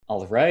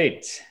All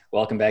right.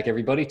 Welcome back,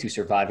 everybody, to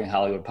Surviving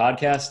Hollywood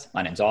Podcast.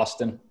 My name's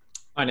Austin.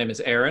 My name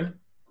is Aaron.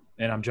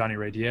 And I'm Johnny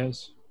Ray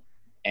Diaz.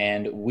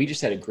 And we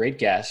just had a great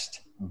guest,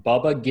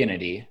 Bubba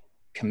Ginnity,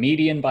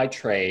 comedian by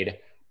trade,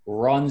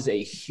 runs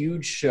a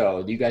huge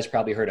show that you guys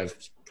probably heard of.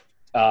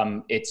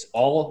 It's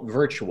all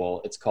virtual.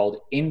 It's called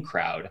In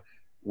Crowd,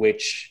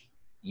 which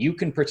you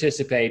can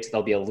participate.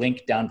 There'll be a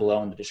link down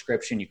below in the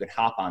description. You can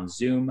hop on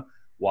Zoom,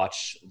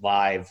 watch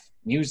live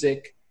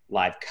music,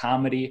 live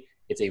comedy.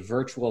 It's a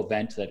virtual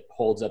event that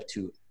holds up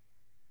to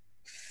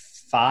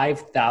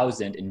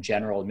 5,000 in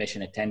general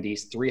admission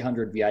attendees,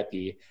 300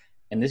 VIP,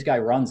 and this guy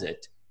runs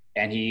it.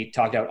 And he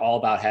talked out all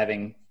about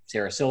having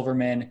Sarah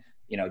Silverman,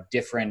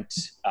 different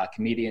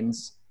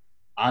comedians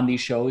on these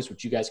shows,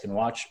 which you guys can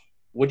watch.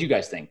 What do you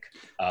guys think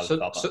of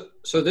Bubba?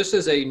 So this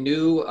is a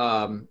new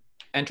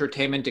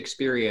entertainment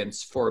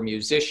experience for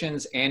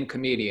musicians and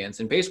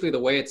comedians. And basically the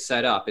way it's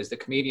set up is the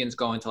comedians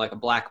go into like a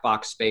black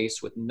box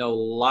space with no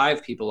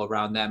live people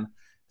around them.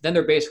 Then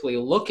they're basically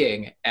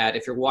looking at,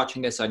 if you're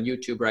watching this on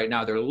YouTube right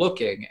now, they're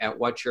looking at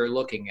what you're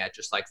looking at,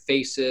 just like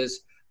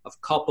faces of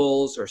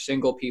couples or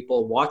single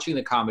people watching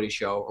the comedy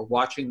show or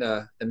watching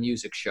the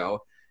music show.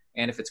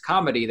 And if it's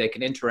comedy, they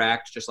can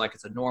interact just like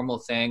it's a normal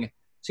thing.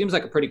 Seems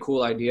like a pretty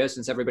cool idea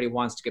since everybody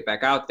wants to get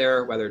back out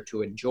there, whether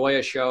to enjoy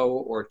a show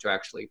or to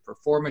actually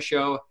perform a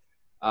show.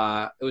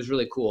 It was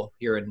really cool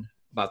hearing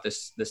about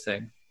this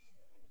thing.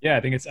 Yeah, I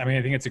think it's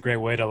a great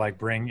way to like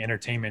bring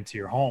entertainment to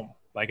your home.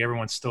 Like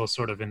everyone's still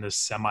sort of in this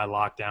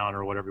semi-lockdown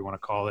or whatever you want to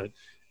call it.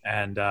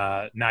 And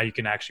now you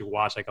can actually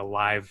watch like a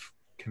live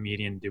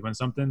comedian doing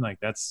something like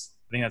I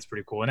think that's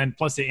pretty cool. And then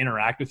plus they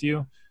interact with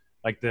you.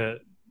 Like the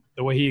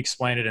way he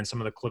explained it in some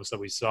of the clips that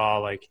we saw,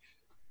 like,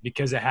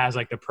 because it has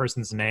like the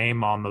person's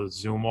name on the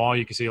Zoom wall,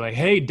 you can see like,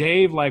 hey,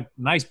 Dave, like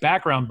nice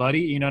background,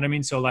 buddy. You know what I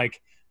mean? So like,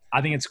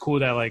 I think it's cool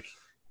that like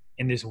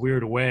in this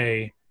weird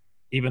way,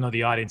 even though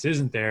the audience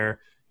isn't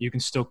there, you can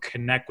still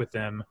connect with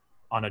them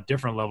on a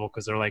different level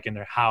because they're like in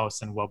their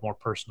house, and how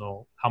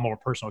more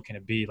personal can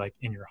it be like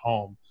in your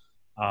home?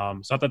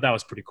 So I thought that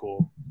was pretty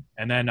cool.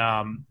 And then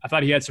I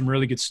thought he had some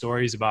really good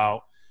stories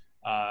about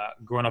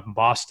growing up in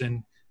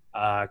Boston,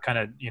 kind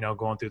of,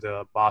 going through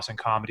the Boston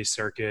comedy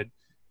circuit.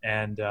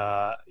 And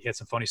he had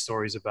some funny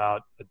stories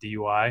about a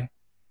DUI,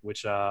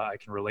 which I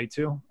can relate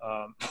to.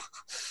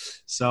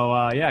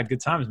 So yeah, good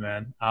times,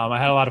 man. I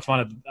had a lot of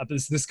fun.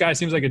 This guy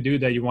seems like a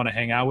dude that you want to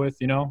hang out with,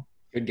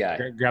 Good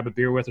guy. Grab a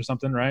beer with or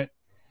something, right?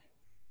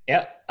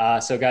 Yeah.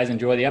 So guys,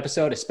 enjoy the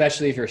episode,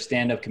 especially if you're a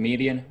stand-up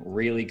comedian.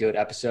 Really good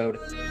episode.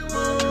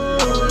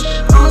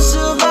 I'ma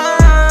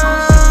survive.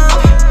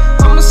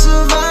 I'ma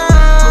survive.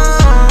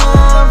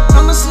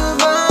 I'ma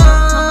survive.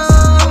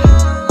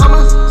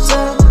 I'ma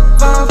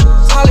survive.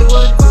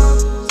 Hollywood.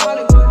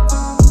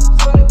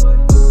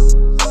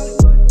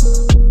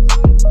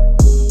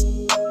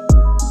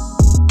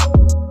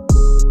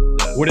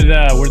 Where did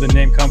the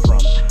name come from?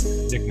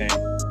 Nickname.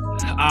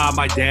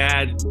 My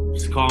dad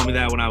just called me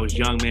that when I was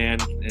young, man,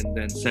 and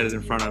then said it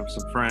in front of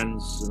some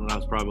friends when I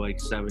was probably like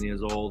 7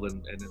 years old,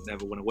 and it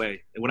never went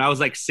away. And when I was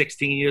like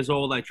 16 years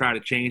old, I tried to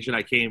change it.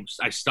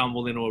 I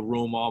stumbled into a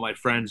room, all my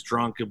friends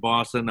drunk in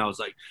Boston. I was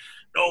like,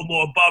 no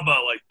more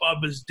Bubba, like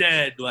Bubba's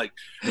dead. Like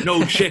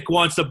no chick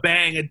wants to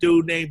bang a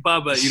dude named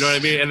Bubba, you know what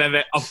I mean? And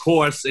then of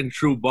course, in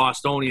true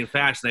Bostonian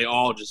fashion, they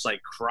all just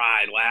like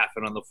cried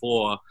laughing on the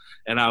floor,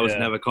 and I was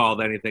never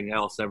called anything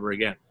else ever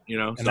again,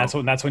 And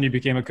so, that's when you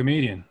became a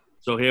comedian.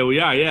 So here we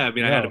are. Yeah, I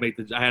mean, I had to make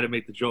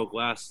the joke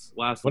last.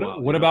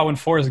 What about when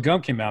Forrest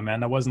Gump came out,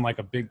 man? That wasn't like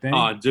a big thing.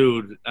 Oh,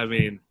 dude. I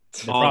mean,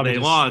 all day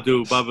long,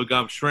 dude. Bubba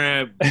Gump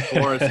Shrimp,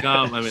 Forrest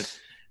Gump. I mean,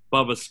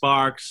 Bubba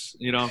Sparks.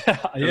 Yeah,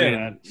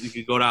 man. You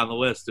could go down the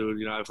list,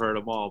 dude. I've heard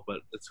them all, but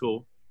it's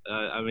cool.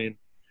 I mean,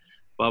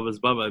 Bubba's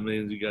Bubba. I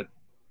mean, you got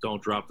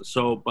Don't Drop the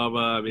Soap,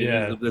 Bubba. I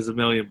mean, there's a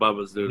million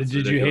Bubbas, dude.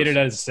 Did you hate it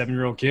as a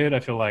 7-year-old kid? I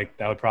feel like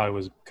that probably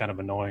was kind of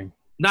annoying.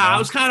 I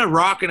was kind of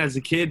rocking as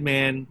a kid,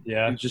 man.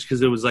 Yeah. Just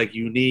because it was like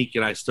unique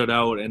and I stood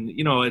out. And,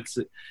 it's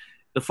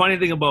the funny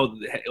thing about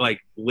like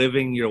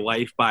living your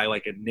life by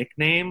like a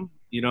nickname,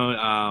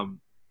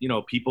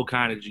 people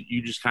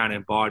you just kind of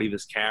embody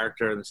this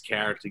character, and this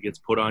character gets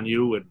put on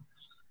you. And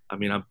I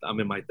mean, I'm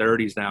in my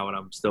 30s now and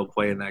I'm still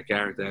playing that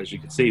character, as you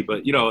can see.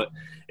 But,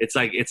 it's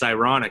like, it's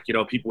ironic,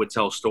 people would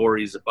tell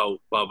stories about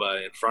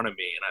Bubba in front of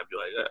me and I'd be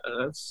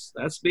like,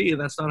 that's me.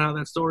 And that's not how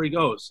that story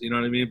goes. You know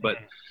what I mean? But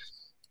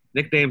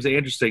nicknames are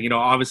interesting.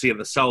 Obviously in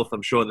the South,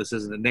 I'm sure this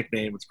isn't a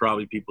nickname. It's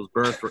probably people's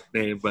birth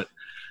name. But,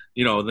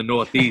 in the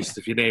Northeast,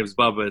 if your name's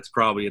Bubba, it's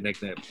probably a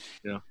nickname,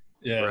 Yeah.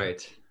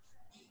 Right.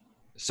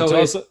 So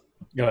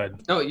go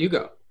ahead. No, you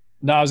go.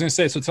 No, I was going to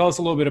say, so tell us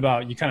a little bit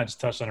about, you kind of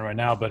just touched on it right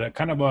now, but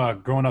kind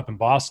of growing up in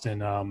Boston,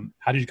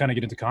 how did you kind of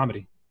get into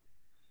comedy?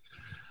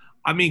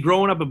 I mean,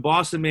 growing up in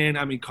Boston, man,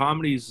 I mean,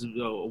 comedy's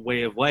a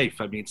way of life.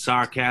 I mean,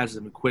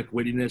 sarcasm and quick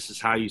wittiness is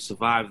how you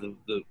survive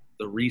the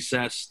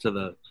recess to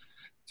the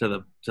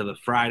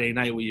Friday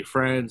night with your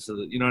friends.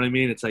 You know what I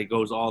mean? It's like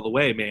goes all the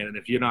way, man. And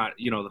if you're not,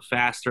 the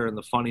faster and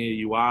the funnier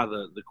you are,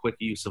 the quicker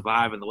you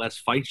survive and the less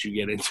fights you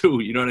get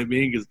into. You know what I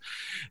mean? Because,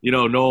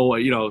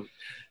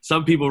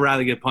 some people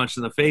rather get punched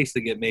in the face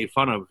than get made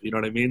fun of. You know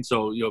what I mean?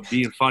 So,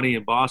 being funny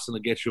in Boston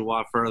will get you a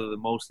lot further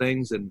than most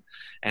things. And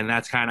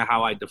that's kind of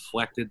how I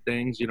deflected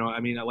things. I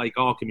mean, like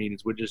all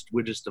comedians, we're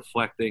just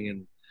deflecting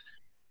and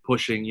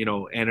pushing,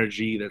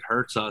 energy that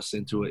hurts us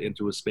into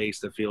a space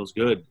that feels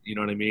good. You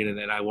know what I mean? And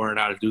then I learned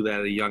how to do that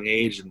at a young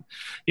age. And,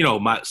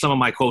 some of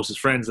my closest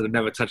friends that have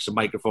never touched a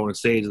microphone on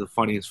stage are the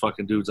funniest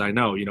fucking dudes I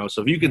know,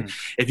 So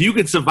if you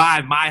can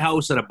survive my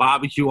house at a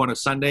barbecue on a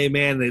Sunday,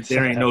 man,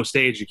 there ain't no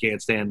stage you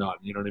can't stand on.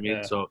 You know what I mean?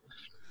 Yeah. So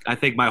I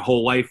think my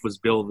whole life was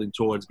building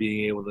towards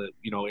being able to,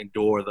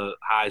 endure the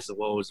highs and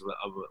lows of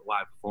a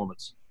live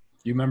performance.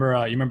 You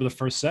remember the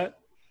first set?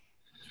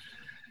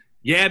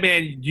 Yeah,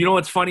 man. You know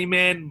what's funny,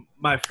 man?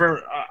 My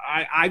first,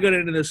 I got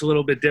into this a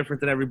little bit different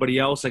than everybody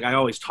else. Like, I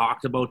always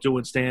talked about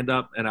doing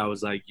stand-up, and I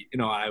was like,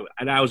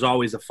 I was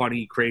always a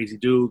funny, crazy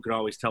dude. Could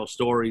always tell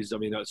stories. I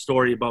mean, a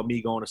story about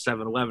me going to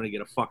 7-Eleven to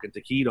get a fucking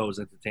taquito is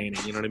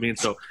entertaining. You know what I mean?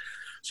 So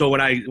when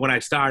I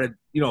started,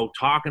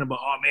 talking about,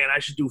 oh man, I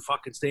should do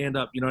fucking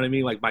stand-up. You know what I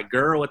mean? Like, my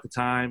girl at the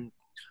time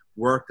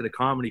worked at a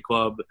comedy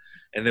club,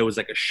 and there was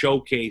like a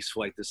showcase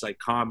for like this like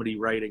comedy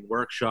writing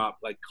workshop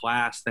like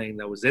class thing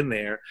that was in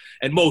there.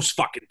 And most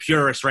fucking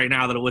purists right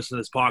now that are listening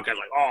to this podcast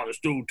like, oh, this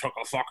dude took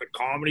a fucking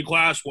comedy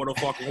class, what a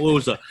fucking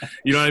loser.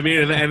 You know what I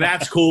mean? And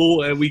that's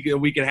cool, and we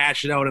can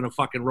hash it out in a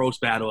fucking roast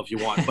battle if you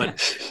want.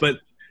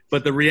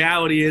 But the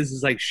reality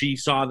is like, she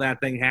saw that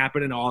thing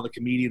happen and all the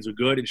comedians were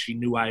good, and she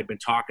knew I had been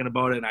talking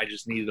about it, and I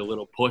just needed a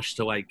little push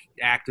to like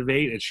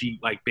activate. And she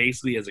like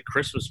basically as a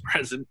Christmas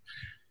present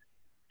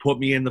put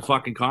me in the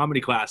fucking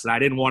comedy class. And I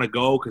didn't want to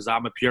go because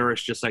I'm a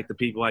purist just like the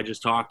people I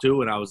just talked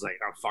to. And I was like,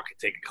 I'm fucking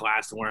taking a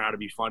class to learn how to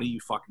be funny. You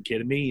fucking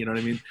kidding me? You know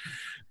what I mean?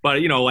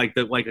 But,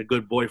 like a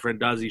good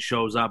boyfriend does, he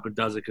shows up and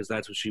does it because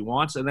that's what she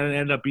wants. And then it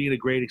ended up being a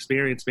great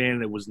experience, man.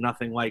 And it was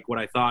nothing like what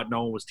I thought.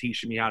 No one was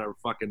teaching me how to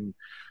fucking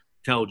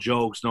tell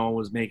jokes. No one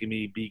was making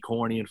me be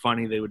corny and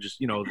funny. They would just,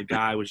 the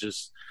guy was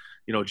just,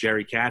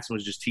 Jerry Katzen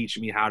was just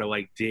teaching me how to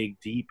like dig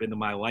deep into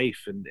my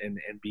life and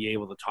be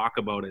able to talk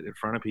about it in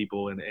front of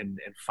people and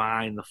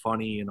find the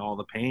funny and all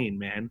the pain,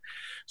 man.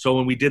 So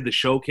when we did the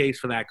showcase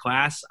for that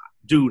class,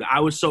 dude,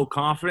 I was so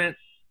confident.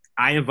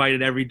 I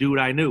invited every dude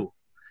I knew.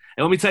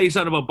 And let me tell you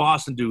something about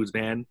Boston dudes,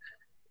 man.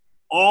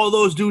 All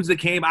those dudes that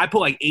came, I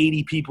put like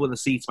 80 people in the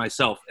seats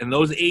myself. And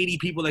those 80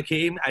 people that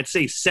came, I'd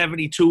say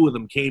 72 of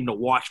them came to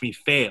watch me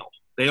fail.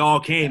 They all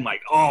came like,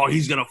 oh,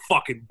 he's going to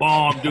fucking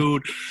bomb,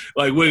 dude.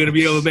 Like, we're going to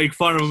be able to make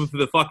fun of him for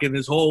the fucking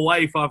his whole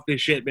life off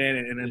this shit, man.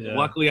 And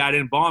luckily I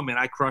didn't bomb, man.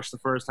 I crushed the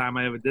first time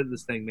I ever did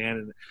this thing, man.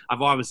 And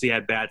I've obviously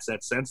had bad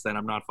sets since then.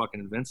 I'm not fucking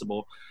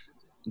invincible.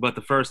 But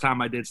the first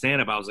time I did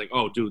stand-up, I was like,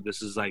 oh, dude,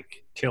 this is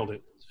like – killed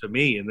it for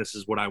me, and this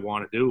is what I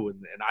want to do.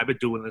 And I've been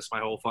doing this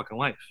my whole fucking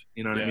life.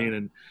 You know what I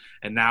mean?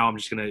 And now I'm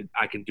just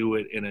I can do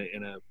it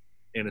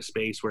in a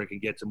space where I can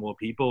get to more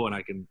people, and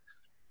I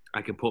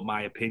can put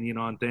my opinion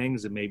on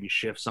things and maybe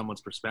shift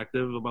someone's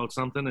perspective about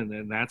something.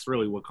 And that's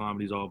really what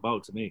comedy's all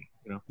about to me,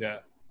 Yeah.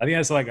 I think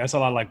that's a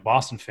lot of like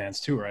Boston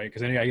fans too, right?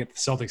 Because then I get the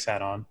Celtics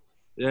hat on.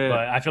 Yeah. But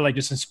I feel like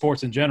just in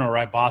sports in general,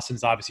 right?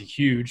 Boston's obviously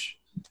huge.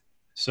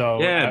 So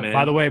man.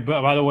 By the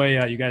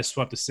way, you guys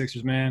swept the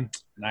Sixers, man.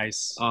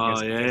 Nice.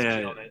 Oh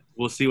yeah.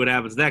 We'll see what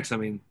happens next. I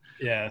mean,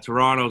 yeah,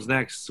 Toronto's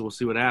next. So we'll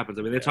see what happens.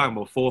 I mean, they're talking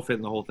about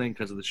forfeiting the whole thing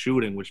because of the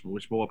shooting, which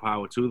more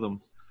power to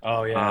them.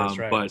 Oh yeah, that's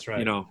right. But that's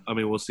right. I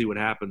mean, we'll see what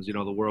happens.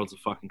 The world's a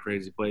fucking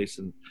crazy place,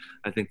 and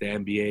I think the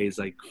NBA is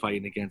like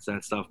fighting against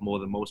that stuff more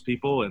than most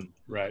people. And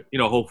right,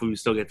 hopefully we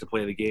still get to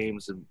play the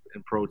games and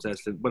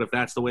protest it. But if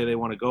that's the way they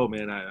want to go,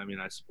 man, I mean,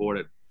 I support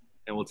it,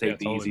 and we'll take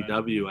the totally, easy man.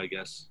 W, I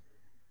guess.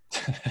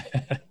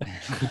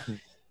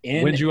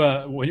 When you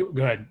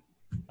go ahead.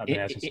 I've been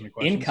asking so many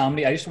questions. In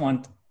comedy,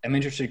 I'm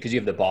interested because you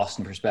have the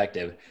Boston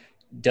perspective.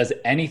 Does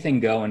anything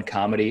go in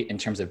comedy in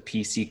terms of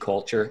PC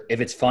culture?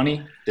 If it's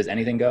funny, does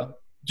anything go?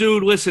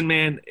 Dude, listen,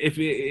 man, if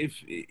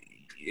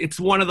it's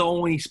one of the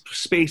only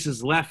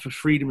spaces left for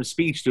freedom of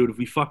speech, dude. If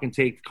we fucking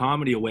take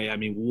comedy away, I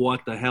mean,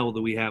 what the hell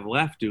do we have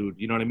left, dude?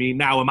 You know what I mean?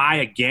 Now, am I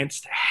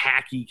against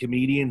hacky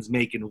comedians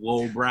making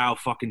lowbrow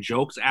fucking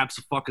jokes?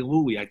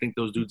 Abso-fucking-lutely. I think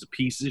those dudes are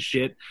pieces of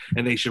shit,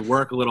 and they should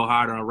work a little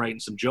harder on writing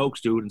some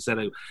jokes, dude, instead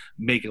of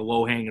making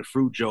low-hanging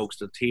fruit jokes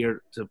to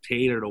tater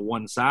to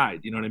one side.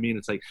 You know what I mean?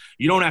 It's like,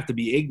 you don't have to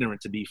be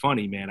ignorant to be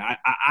funny, man.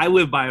 I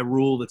live by a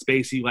rule that's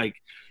basically like,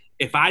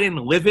 if I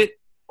didn't live it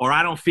or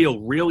I don't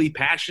feel really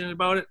passionate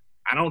about it,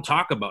 I don't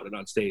talk about it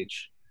on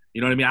stage.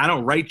 You know what I mean? I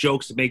don't write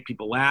jokes to make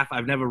people laugh.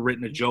 I've never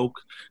written a joke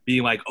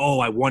being like, oh,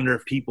 I wonder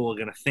if people are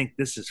going to think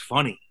this is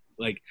funny.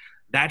 Like,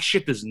 that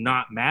shit does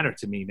not matter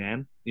to me,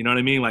 man. You know what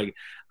I mean? Like,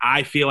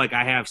 I feel like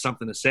I have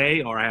something to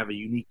say, or I have a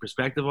unique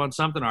perspective on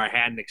something, or I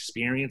had an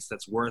experience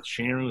that's worth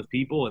sharing with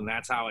people, and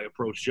that's how I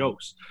approach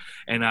jokes.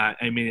 And I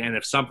mean, and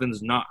if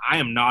something's not, I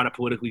am not a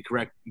politically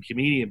correct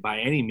comedian by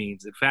any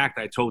means. In fact,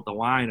 I tote the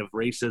line of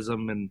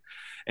racism and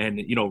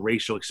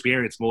racial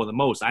experience more than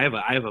most. I have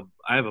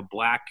a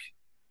black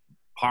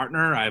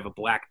partner. I have a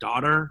black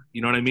daughter.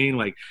 You know what I mean?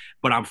 Like,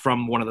 but I'm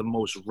from one of the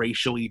most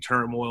racially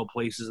turmoil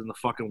places in the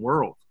fucking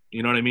world.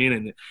 You know what I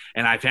mean?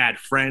 And I've had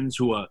friends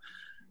who are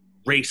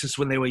racist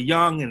when they were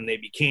young and they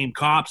became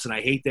cops, and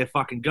I hate their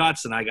fucking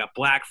guts. And I got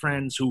black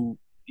friends who,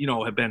 you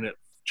know, have been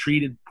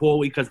treated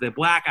poorly because they're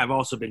black. I've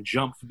also been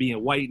jumped for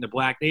being white in a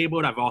black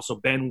neighborhood. I've also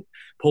been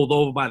pulled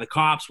over by the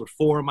cops with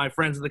 4 of my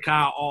friends in the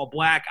car, all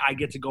black. I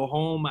get to go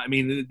home. I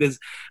mean,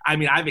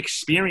 I've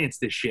experienced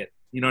this shit.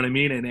 You know what I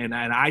mean? And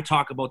I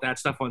talk about that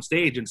stuff on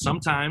stage. And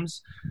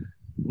sometimes,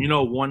 you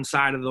know, one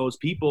side of those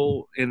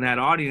people in that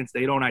audience,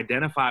 they don't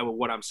identify with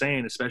what I'm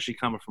saying, especially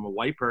coming from a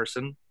white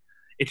person.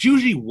 It's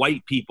usually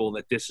white people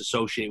that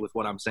disassociate with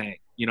what I'm saying.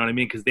 You know what I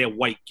mean? Because their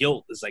white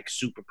guilt is like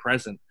super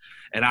present.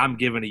 And I'm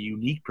giving a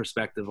unique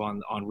perspective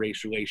on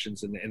race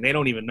relations. And they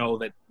don't even know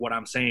that what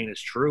I'm saying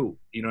is true.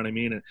 You know what I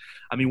mean? And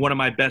I mean, one of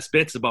my best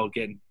bits about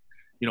getting,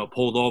 you know,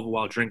 pulled over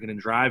while drinking and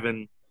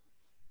driving.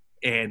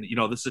 And, you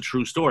know, this is a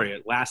true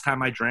story. Last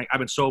time I drank, I've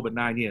been sober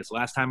 9 years.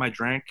 Last time I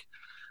drank,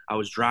 I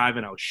was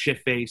driving. I was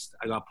shit-faced.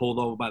 I got pulled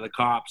over by the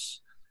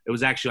cops. It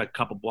was actually like a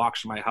couple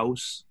blocks from my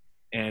house.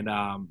 And,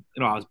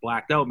 you know, I was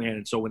blacked out, man.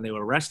 And so when they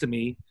were arresting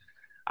me,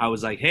 I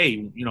was like, hey,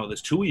 you know,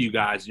 there's 2 of you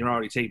guys. You're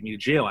already taking me to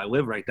jail. I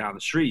live right down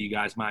the street. You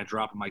guys mind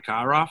dropping my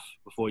car off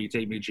before you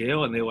take me to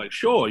jail? And they were like,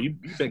 sure, you've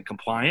been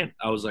compliant.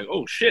 I was like,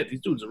 oh, shit,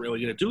 these dudes are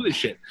really going to do this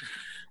shit.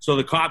 So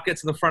the cop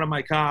gets in the front of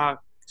my car,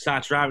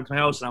 starts driving to my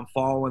house, and I'm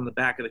following the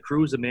back of the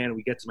cruiser, man. And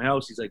we get to my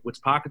house. He's like, what's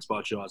pocket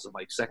spot yours? I'm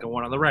like, second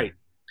one on the right.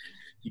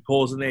 He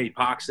pulls in there, he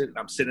parks it, and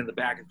I'm sitting in the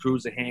back of the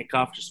cruiser,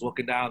 handcuffed, just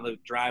looking down the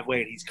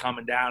driveway, and he's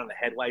coming down, and the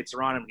headlights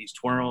are on him, and he's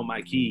twirling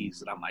my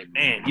keys. And I'm like,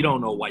 man, you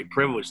don't know white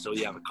privilege till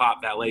you have a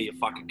cop valet your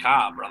fucking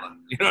car, brother.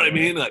 You know what I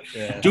mean? Like,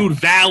 dude,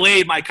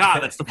 valet my car.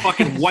 That's the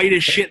fucking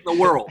whitest shit in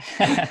the world.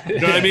 You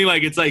know what I mean?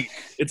 Like, is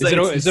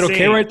it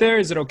okay right there?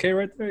 Is it okay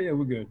right there? Yeah,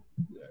 we're good.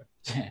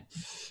 Yeah.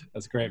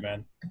 That's great,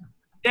 man.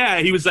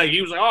 Yeah, he was like,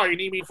 oh, you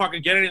need me to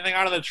fucking get anything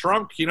out of the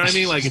trunk? You know what I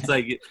mean? Like, it's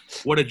like,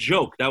 what a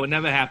joke. That would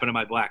never happen to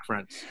my black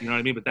friends. You know what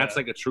I mean? But that's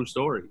like a true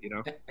story, you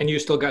know? And you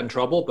still got in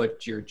trouble,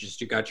 but you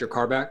got your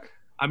car back?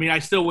 I mean, I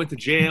still went to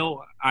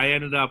jail. I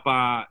ended up,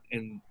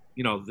 and,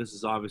 you know, this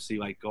is obviously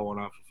like going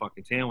off a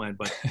fucking tail end,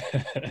 but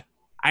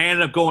I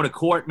ended up going to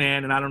court,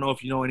 man. And I don't know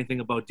if you know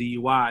anything about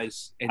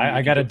DUIs. And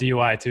I got a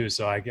DUI too,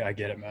 so I get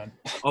it, man.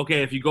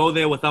 Okay, if you go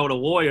there without a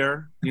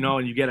lawyer, you know,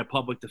 and you get a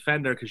public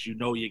defender because you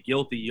know you're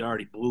guilty, you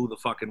already blew the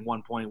fucking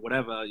 1 point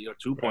whatever, you're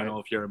 2.0 right.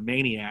 If you're a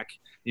maniac,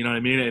 you know what I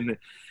mean?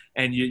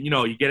 And you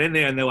know, you get in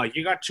there and they're like,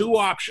 you got 2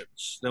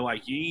 options. They're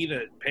like, you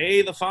either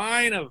pay the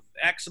fine of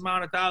X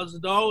amount of thousands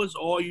of dollars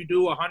or you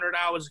do 100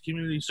 hours of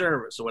community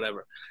service or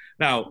whatever.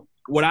 Now,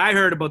 what I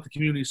heard about the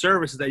community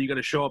service is that you got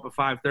to show up at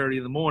 5:30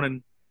 in the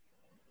morning,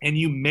 and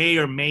you may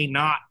or may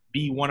not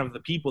be one of the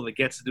people that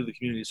gets to do the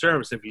community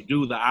service. If you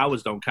do, the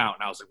hours don't count.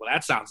 And I was like, well,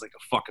 that sounds like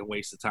a fucking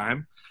waste of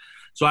time.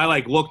 So I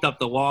like looked up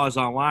the laws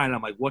online. And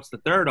I'm like, what's the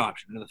third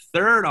option? And the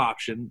third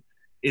option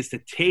is to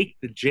take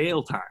the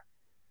jail time.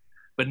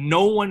 But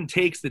no one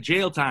takes the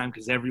jail time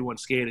because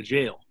everyone's scared of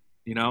jail,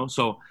 you know?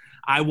 So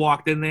I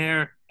walked in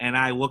there and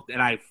I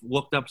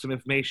looked up some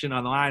information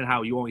online,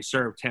 how you only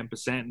serve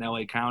 10% in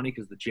LA County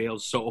because the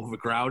jail's so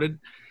overcrowded.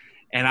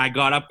 And I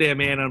got up there,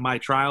 man, on my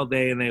trial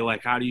day, and they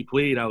like, how do you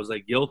plead? I was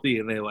like, guilty.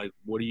 And they're like,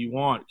 what do you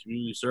want?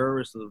 Community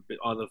service or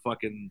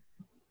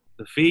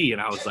the fee?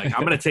 And I was like,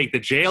 I'm going to take the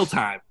jail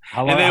time.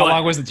 How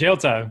long was the jail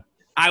time?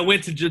 I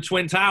went to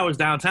Twin Towers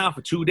downtown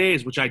for 2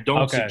 days, which I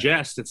don't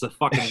suggest. It's the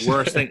fucking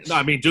worst thing. No,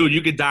 I mean, dude,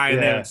 you could die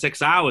in there in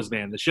 6 hours,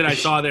 man. The shit I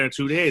saw there in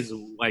 2 days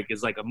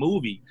is like a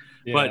movie.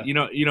 Yeah. But, you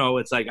know,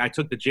 it's like I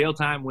took the jail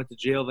time, went to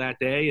jail that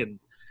day, and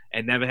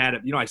never had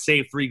it. You know, I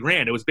saved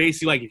 $3,000. It was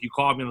basically like if you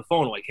called me on the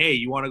phone, like, hey,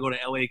 you want to go to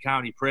LA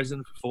County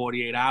prison for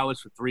 48 hours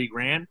for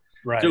 $3,000?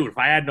 Right. Dude, if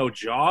I had no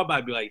job,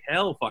 I'd be like,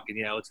 hell fucking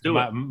yeah, let's do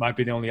it. Might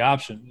be the only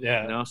option.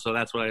 Yeah. You know, so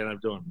that's what I ended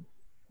up doing.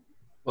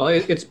 Well,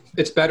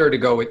 it's better to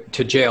go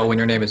to jail when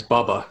your name is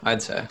Bubba,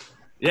 I'd say.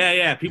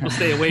 Yeah. People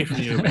stay away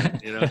from you, man,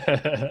 you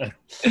know?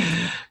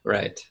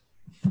 Right.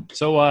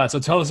 So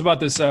tell us about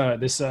this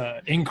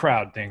in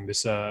crowd thing,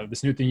 this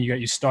new thing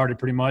you started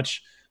pretty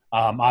much.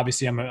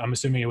 Obviously, I'm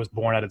assuming it was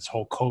born out of this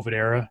whole COVID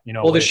era. You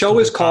know, well, the show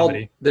is called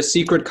The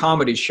Secret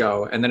Comedy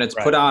Show, and then it's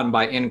put on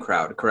by In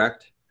Crowd,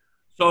 correct?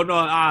 So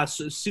no,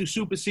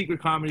 Super Secret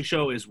Comedy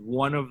Show is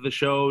one of the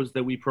shows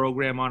that we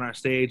program on our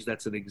stage.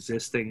 That's an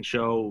existing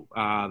show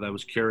that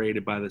was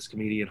curated by this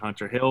comedian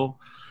Hunter Hill,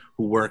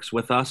 who works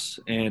with us.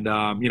 And,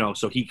 you know,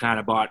 so he kind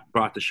of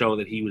brought the show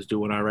that he was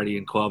doing already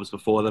in clubs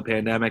before the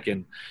pandemic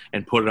and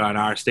put it on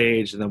our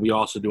stage. And then we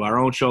also do our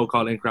own show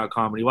called In Crowd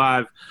Comedy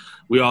Live.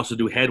 We also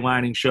do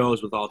headlining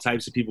shows with all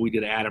types of people. We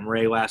did Adam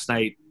Ray last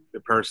night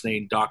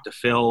impersonating Dr.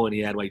 Phil, and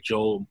he had like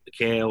Joel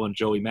McHale and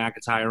Joey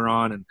McIntyre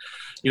on. And,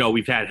 you know,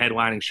 we've had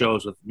headlining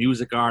shows with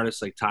music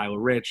artists like Tyler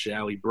Rich,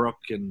 Ally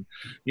Brooke, and,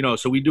 you know,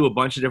 so we do a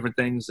bunch of different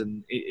things.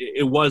 And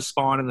it was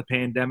spawned in the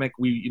pandemic.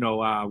 We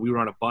were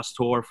on a bus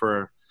tour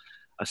for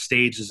a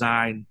stage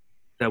design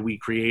that we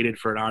created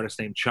for an artist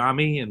named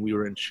Chami, and we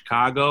were in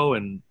Chicago,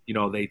 and, you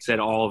know, they said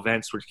all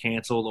events were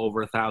canceled over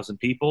 1,000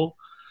 people.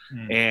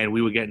 And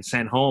we were getting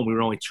sent home. We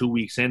were only 2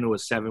 weeks into a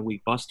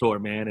 7-week bus tour,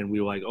 man. And we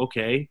were like,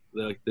 okay,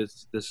 like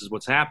this is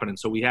what's happening.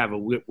 So we have a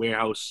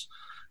warehouse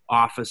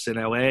office in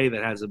LA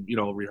that has a, you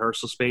know,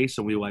 rehearsal space.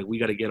 And we were like, we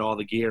got to get all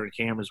the gear and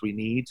cameras we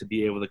need to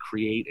be able to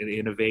create and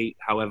innovate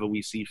however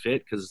we see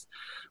fit, because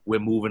we're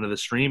moving to the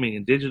streaming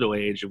and digital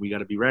age and we got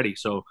to be ready.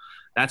 So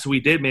that's what we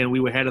did, man. We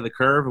were ahead of the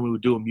curve, and we were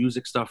doing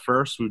music stuff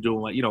first. We were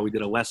doing, like, you know, we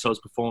did a Lesso's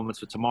performance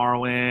for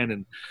Tomorrowland,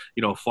 and,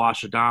 you know,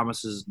 Flash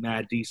Adamas's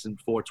Mad Decent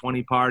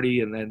 420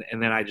 party. And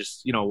then I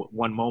just, you know,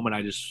 one moment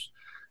I just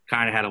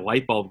kind of had a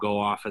light bulb go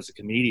off as a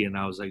comedian.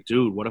 I was like,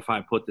 dude, what if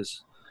I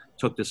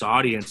took this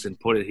audience and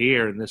put it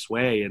here in this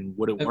way, and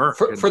would it work?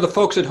 For the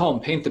folks at home,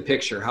 paint the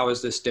picture. How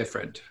is this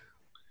different?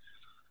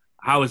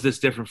 How is this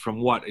different from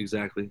what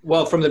exactly?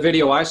 Well, from the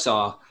video I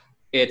saw,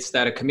 it's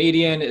that a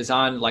comedian is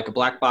on like a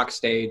black box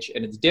stage,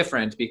 and it's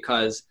different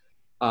because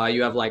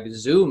you have like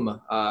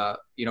Zoom,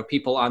 you know,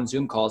 people on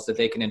Zoom calls that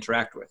they can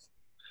interact with.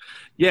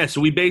 Yeah,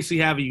 so we basically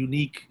have a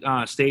unique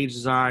stage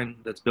design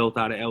that's built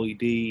out of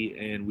LED,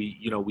 and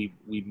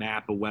we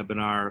map a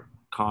webinar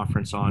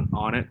conference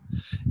on it,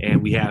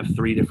 and we have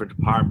 3 different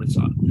departments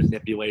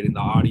manipulating the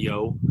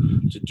audio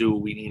to do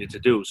what we needed to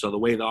do. So the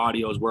way the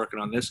audio is working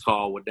on this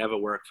call would never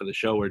work for the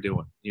show we're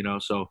doing, you know.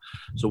 So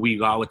we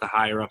got with the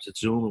higher ups at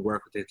Zoom and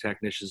work with the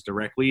technicians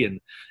directly,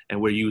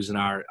 and we're using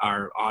our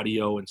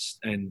audio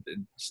and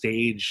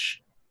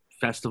stage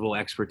festival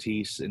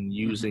expertise and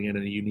using it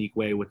in a unique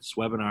way with this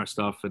webinar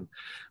stuff, and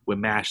we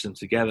mash them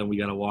together. And we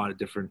got a lot of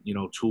different, you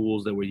know,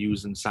 tools that we're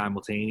using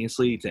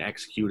simultaneously to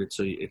execute it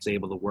so it's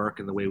able to work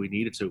in the way we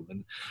need it to.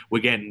 And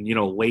we're getting, you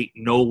know,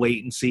 no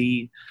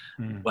latency,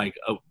 like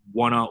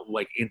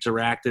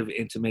interactive,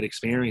 intimate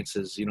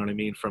experiences, you know what I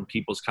mean, from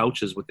people's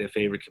couches with their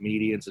favorite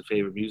comedians and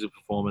favorite music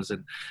performers,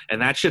 and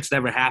that shit's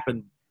never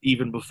happened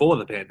even before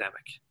the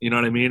pandemic. You know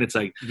what I mean? It's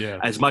like,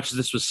 as much as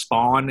this was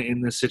spawn in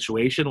this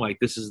situation, like,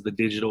 this is the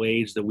digital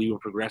age that we were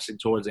progressing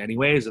towards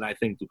anyways. And I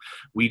think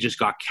we just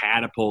got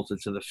catapulted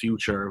to the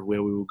future of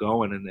where we were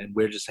going. And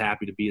we're just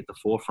happy to be at the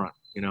forefront,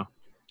 you know?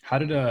 How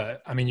did,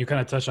 I mean, you kind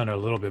of touched on it a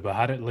little bit, but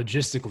how did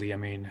logistically, I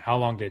mean, how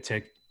long did it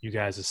take you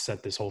guys to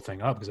set this whole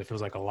thing up? Because it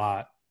feels like a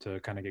lot to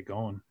kind of get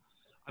going.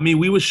 I mean,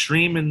 we were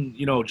streaming,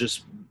 you know,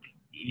 just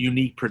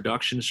unique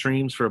production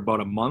streams for about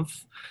a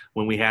month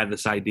when we had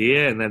this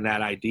idea, and then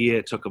that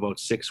idea took about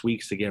 6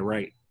 weeks to get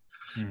right.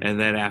 And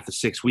then after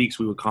 6 weeks,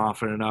 we were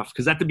confident enough,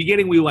 because at the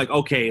beginning we were like,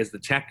 okay, is the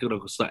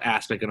technical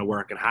aspect going to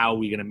work, and how are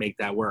we going to make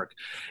that work?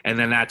 And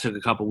then that took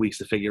a couple weeks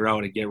to figure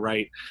out and get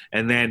right.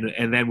 And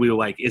then we were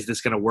like, is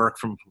this going to work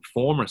from a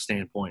performer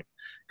standpoint?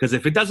 Because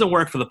if it doesn't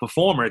work for the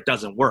performer, it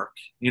doesn't work.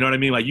 You know what I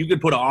mean? Like, you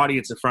could put an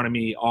audience in front of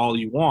me all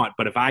you want,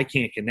 but if I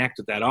can't connect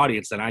with that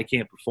audience, then I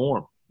can't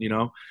perform, you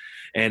know?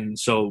 And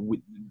so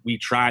we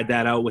tried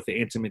that out with the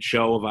intimate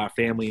show of our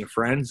family and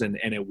friends, and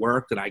it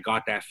worked. And I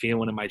got that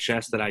feeling in my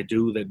chest that I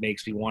do that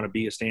makes me want to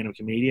be a stand-up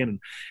comedian.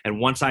 And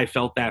once I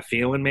felt that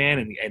feeling, man,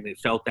 and it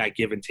felt that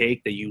give and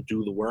take that you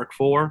do the work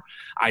for,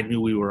 I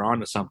knew we were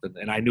onto something,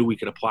 and I knew we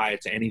could apply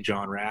it to any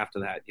genre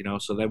after that, you know?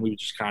 So then we've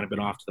just kind of been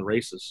off to the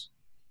races.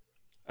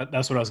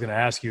 That's what I was going to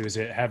ask you.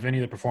 Have any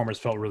of the performers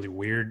felt really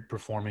weird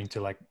performing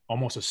to like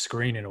almost a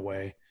screen in a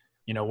way?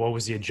 You know, what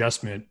was the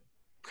adjustment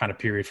kind of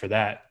period for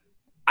that?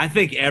 I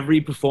think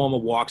every performer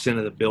walks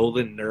into the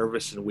building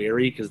nervous and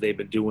weary because they've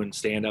been doing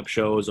stand-up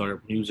shows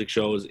or music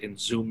shows in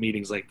Zoom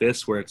meetings like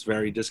this where it's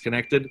very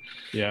disconnected.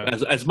 Yeah.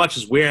 As much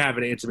as we're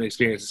having an intimate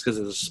experience, it's because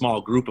there's a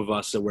small group of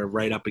us that we're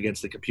right up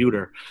against the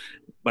computer.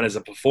 But as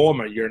a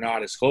performer, you're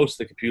not as close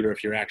to the computer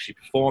if you're actually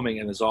performing,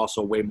 and there's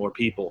also way more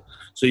people.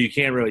 So you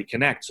can't really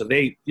connect. So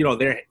they, you know,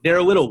 they're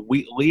a little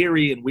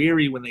leery and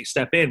weary when they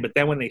step in, but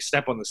then when they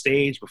step on the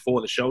stage before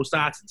the show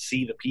starts and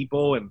see the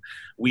people and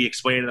we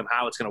explain to them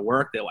how it's going to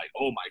work, they're like,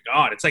 oh my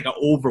God, it's like an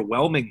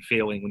overwhelming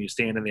feeling when you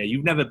stand in there.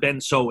 You've never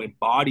been so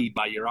embodied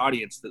by your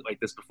audience like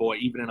this before,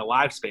 even in a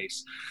live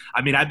space.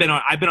 I mean, I've been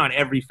on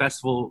every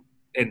festival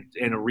and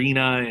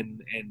arena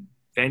and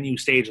venue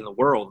stage in the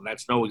world, and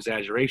that's no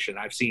exaggeration.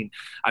 I've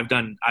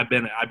been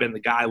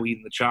the guy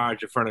leading the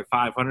charge in front of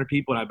 500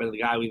 people, and I've been the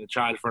guy leading the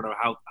charge in front of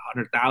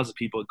 100,000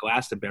 people at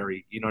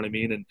Glastonbury. You know what I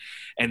mean?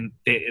 And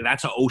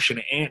that's an ocean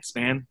of ants,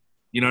 man.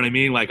 You know what I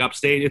mean? Like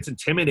upstage, it's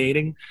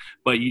intimidating,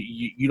 but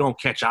you don't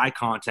catch eye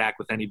contact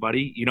with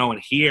anybody, you know, and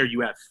here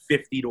you have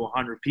 50 to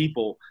 100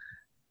 people,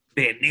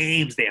 their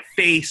names, their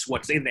face,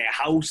 what's in their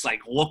house, like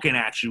looking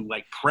at you,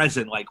 like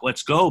present, like,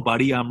 let's go,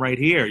 buddy, I'm right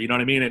here. You know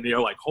what I mean? And you're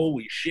like,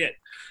 holy shit,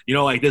 you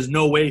know, like there's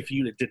no way for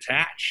you to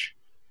detach.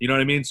 You know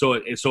what I mean? So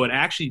it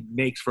actually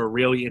makes for a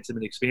really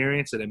intimate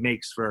experience, and it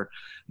makes for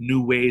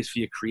new ways for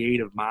your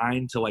creative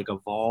mind to like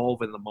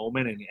evolve in the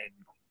moment, and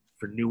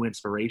for new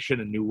inspiration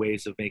and new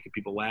ways of making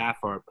people laugh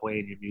or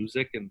playing your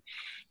music. And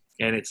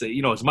it's,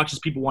 you know, as much as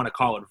people want to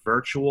call it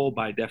virtual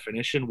by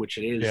definition, which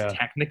it is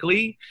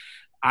technically,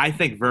 I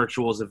think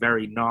virtual is a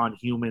very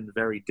non-human,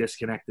 very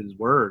disconnected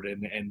word.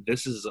 And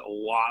this is a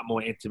lot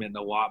more intimate and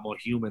a lot more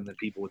human than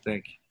people would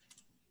think.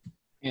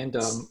 And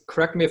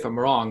correct me if I'm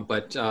wrong,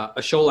 but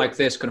a show like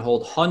this can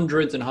hold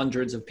hundreds and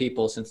hundreds of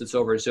people since it's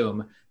over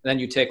Zoom. And then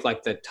you take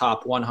like the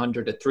top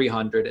 100 to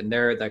 300, and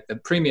they're like the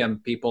premium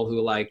people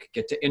who like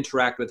get to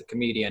interact with the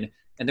comedian,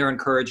 and they're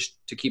encouraged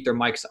to keep their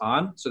mics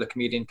on so the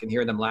comedian can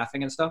hear them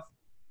laughing and stuff.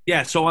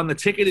 Yeah, so on the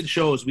ticketed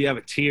shows, we have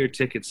a tiered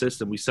ticket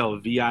system. We sell a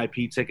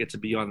VIP ticket to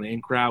be on the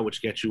in crowd,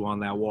 which gets you on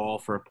that wall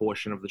for a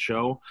portion of the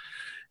show.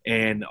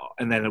 And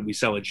then we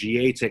sell a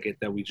GA ticket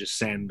that we just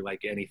send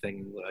like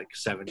anything like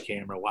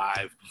 7-camera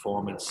live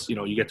performance. You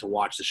know, you get to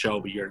watch the show,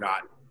 but you're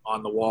not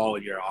on the wall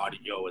and your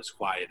audio is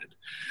quieted.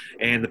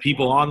 And the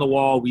people on the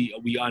wall, we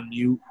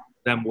unmute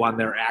them when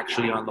they're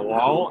actually on the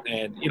wall.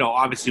 And, you know,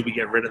 obviously we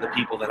get rid of the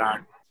people that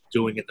aren't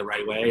doing it the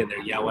right way and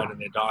they're yelling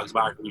and their dogs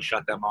bark and we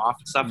shut them off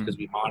and stuff because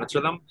we monitor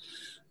them.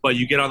 But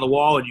you get on the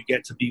wall and you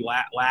get to be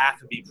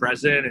laugh and be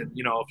present. And,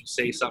 you know, if you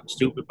say something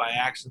stupid by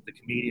accident, the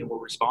comedian will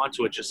respond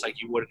to it just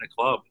like you would in a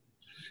club.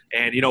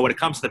 And, you know, when it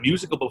comes to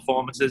musical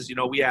performances, you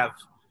know, we have,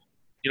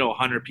 you know,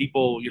 100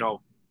 people, you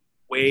know,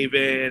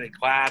 waving and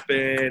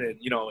clapping and,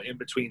 you know, in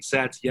between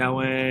sets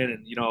yelling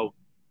and, you know,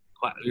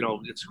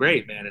 it's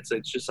great, man. It's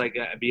just like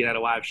being at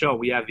a live show.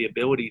 We have the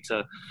ability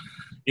to,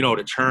 you know,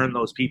 to turn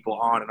those people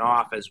on and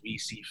off as we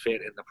see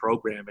fit in the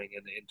programming.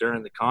 And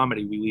during the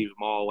comedy, we leave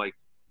them all like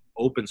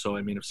open. So,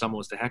 I mean, if someone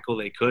was to heckle,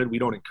 they could. We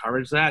don't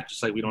encourage that,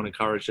 just like we don't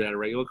encourage it at a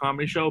regular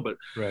comedy show. But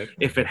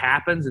if it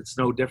happens, it's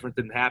no different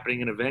than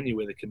happening in a venue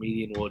where the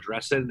comedian will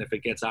address it. And if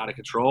it gets out of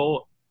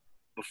control,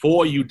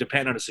 before you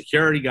depend on a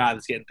security guy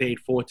that's getting paid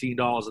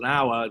 $14 an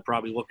hour and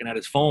probably looking at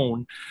his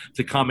phone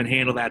to come and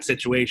handle that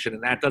situation.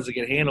 And that doesn't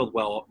get handled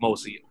well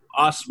mostly.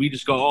 Us, we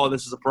just go, oh,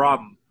 this is a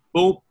problem.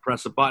 Boom,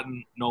 press a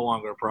button, no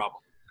longer a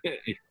problem.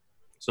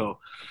 So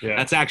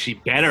that's actually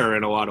better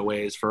in a lot of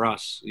ways for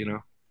us, you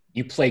know.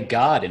 You play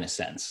God in a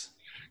sense.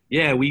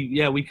 Yeah,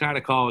 we kind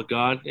of call it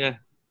God. Yeah,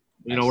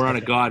 you know, we're on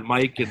a God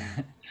mic, and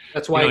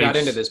that's why you got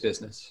into this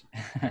business.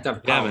 Yeah,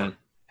 man.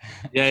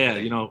 Yeah.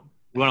 You know,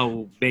 we want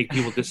to make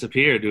people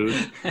disappear, dude.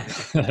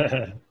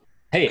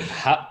 Hey,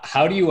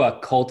 how do you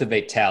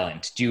cultivate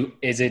talent?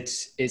 Since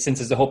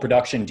it's the whole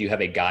production, do you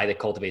have a guy that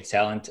cultivates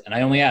talent? And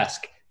I only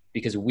ask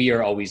because we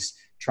are always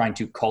trying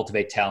to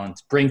cultivate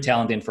talent, bring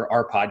talent in for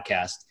our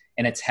podcast,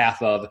 and it's half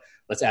of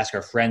let's ask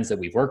our friends that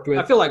we've worked with.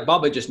 I feel like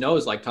Bubba just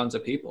knows like tons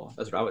of people.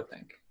 That's what I would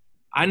think.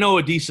 I know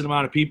a decent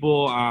amount of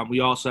people. We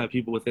also have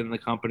people within the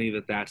company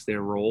that's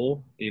their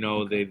role. You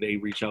know, they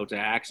reach out to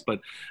acts, but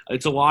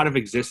it's a lot of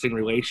existing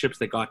relationships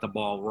that got the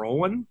ball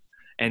rolling.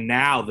 And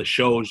now the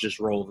shows just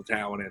roll the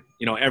talent in.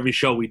 You know, every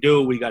show we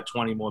do, we got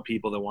 20 more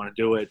people that want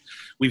to do it.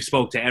 We've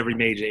spoke to every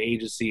major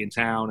agency in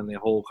town and the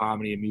whole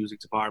comedy and music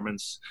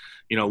departments.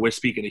 You know, we're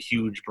speaking to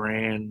huge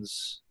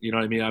brands. You know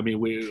what I mean? I mean,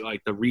 we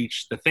like the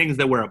reach, the things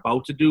that we're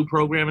about to do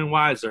programming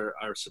wise are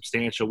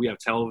substantial. We have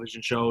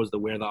television shows that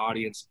we're the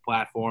audience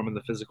platform and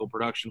the physical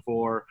production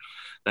for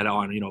that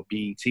on, you know,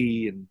 BET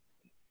and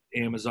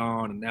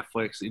Amazon and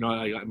Netflix. You know,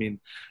 I mean,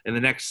 in the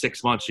next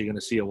 6 months, you're going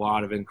to see a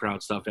lot of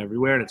in-crowd stuff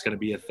everywhere, and it's going to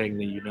be a thing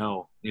that you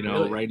know.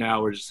 Really? Right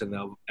now we're just in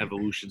the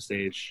evolution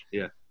stage.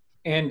 Yeah.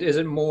 And is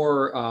it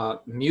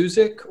more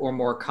music or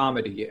more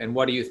comedy? And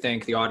what do you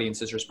think the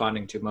audience is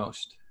responding to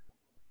most?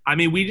 I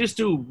mean, we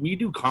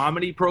do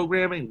comedy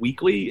programming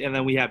weekly, and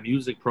then we have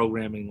music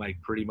programming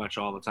like pretty much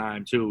all the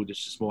time too.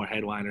 Just more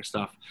headliner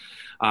stuff.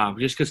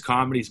 Just because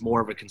comedy is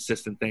more of a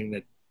consistent thing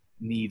that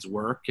needs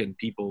work, and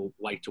people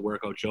like to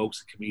work out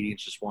jokes, and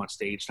comedians just want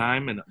stage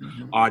time, and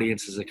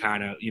audiences are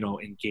kind of, you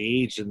know,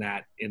 engaged in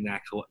that,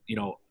 you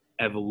know,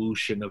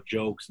 evolution of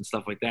jokes and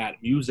stuff like that.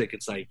 Music,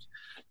 it's like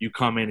you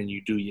come in and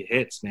you do your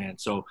hits, man.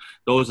 So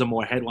those are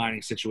more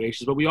headlining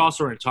situations, but we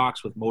also are in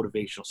talks with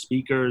motivational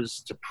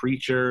speakers to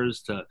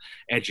preachers to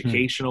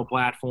educational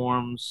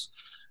platforms.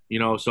 You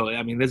know, so,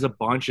 I mean, there's a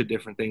bunch of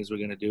different things we're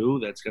going to do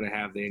that's going to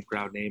have the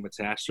in-crowd name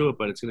attached to it,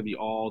 but it's going to be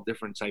all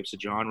different types of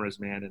genres,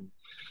 man, and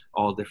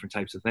all different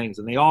types of things.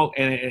 And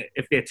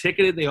if they're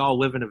ticketed, they all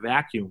live in a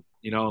vacuum,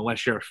 you know,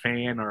 unless you're a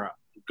fan or a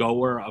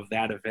goer of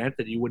that event,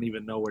 that you wouldn't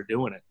even know we're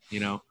doing it, you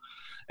know.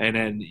 And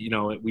then, you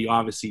know, we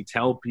obviously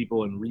tell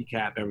people and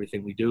recap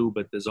everything we do,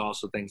 but there's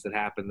also things that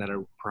happen that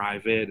are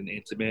private and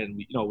intimate. And,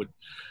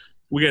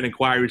 we get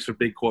inquiries from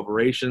big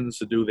corporations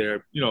to do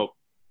their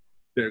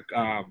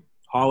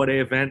holiday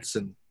events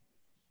and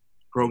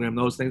program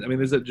those things. I mean,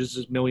 there's just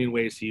a million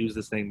ways to use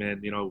this thing, man,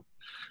 you know,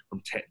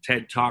 from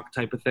TED Talk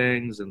type of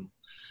things. And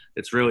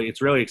it's really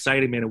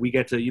exciting, man. And we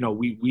get to, you know,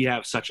 we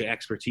have such an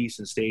expertise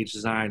in stage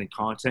design and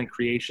content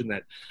creation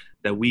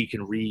that we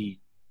can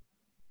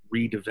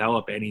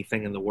redevelop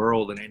anything in the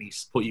world and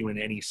put you in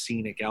any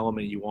scenic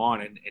element you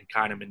want and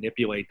kind of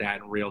manipulate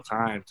that in real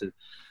time to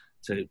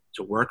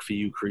work for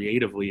you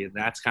creatively. And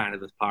that's kind of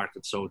the part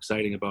that's so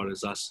exciting about it,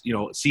 is us, you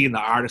know, seeing the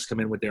artists come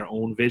in with their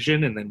own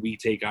vision, and then we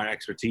take our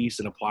expertise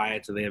and apply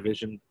it to their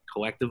vision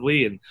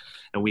collectively, and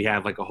we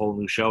have like a whole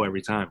new show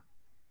every time.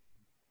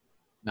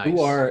 Nice.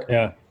 Who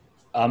are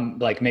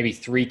like maybe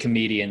 3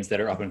 comedians that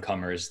are up and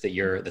comers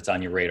that's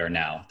on your radar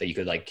now that you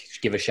could like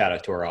give a shout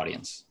out to our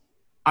audience?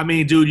 I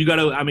mean, dude,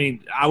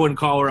 I wouldn't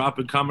call her up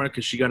and comer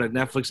because she got a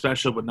Netflix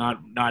special, but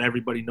not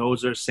everybody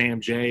knows her. Sam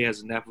J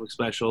has a Netflix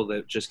special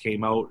that just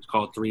came out. It's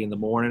called 3 in the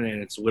Morning,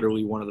 and it's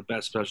literally one of the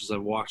best specials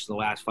I've watched in the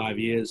last 5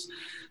 years.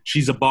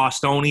 She's a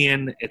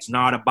Bostonian. It's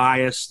not a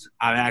biased.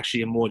 I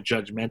actually am more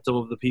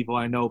judgmental of the people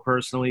I know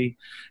personally,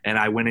 and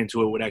I went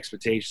into it with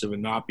expectations of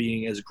it not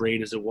being as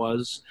great as it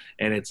was,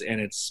 and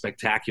it's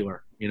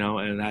spectacular,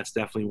 and that's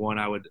definitely one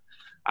I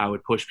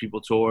would push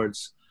people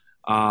towards.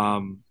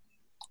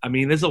 I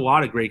mean, there's a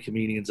lot of great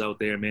comedians out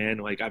there, man.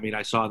 Like, I mean,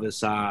 I saw this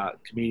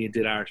comedian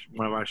did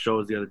one of our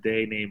shows the other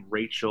day named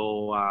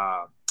Rachel.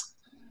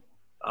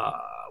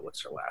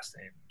 What's her last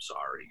name?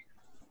 Sorry,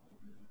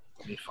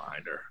 let me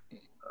find her.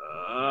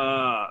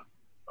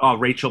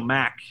 Rachel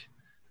Mack.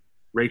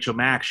 Rachel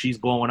Mack, she's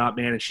blowing up,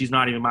 man, and she's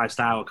not even my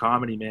style of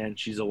comedy, man.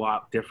 She's a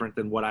lot different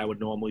than what I would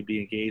normally be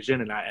engaged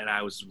in, and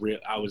I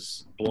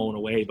was blown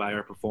away by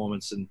her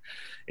performance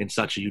in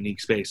such a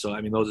unique space. So I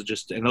mean, those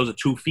are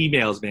two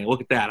females, man. Look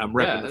at that, I'm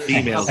repping the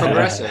females.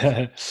 Progressive.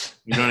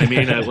 You know what I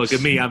mean? Look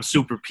at me, I'm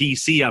super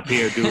PC up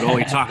here, dude.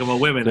 Only talking about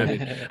women.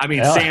 I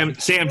mean,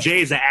 Sam J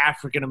is an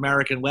African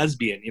American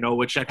lesbian.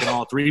 We're checking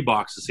all three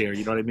boxes here.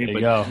 You know what I mean?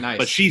 Nice.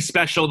 But she's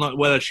special,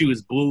 whether she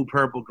was blue,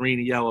 purple, green,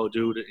 or yellow,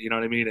 dude. You know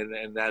what I mean?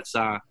 And that's.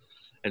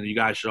 And you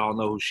guys should all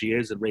know who she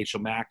is. And Rachel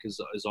Mack is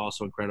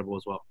also incredible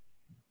as well.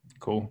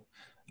 Cool.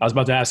 I was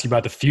about to ask you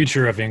about the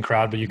future of In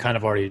Crowd, but you kind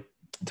of already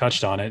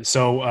touched on it.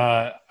 So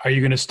are you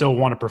going to still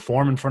want to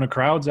perform in front of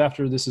crowds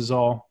after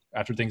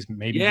things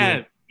maybe?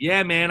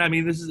 Yeah, man. I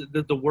mean, this is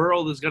the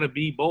world is going to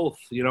be both.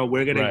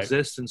 We're going to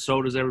exist, and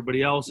so does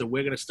everybody else. And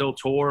we're going to still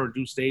tour and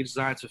do stage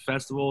designs for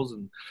festivals,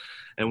 and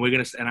I'm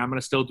going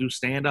to still do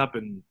stand up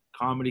and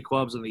comedy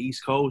clubs on the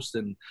East Coast,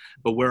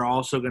 but we're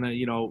also gonna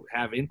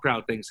have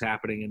in-crowd things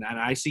happening, and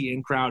I see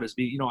in-crowd as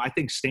being I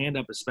think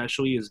stand-up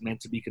especially is meant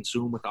to be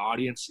consumed with the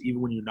audience.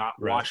 Even when you're not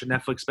watching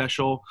Netflix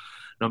special,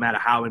 no matter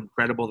how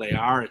incredible they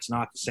are, it's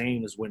not the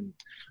same as when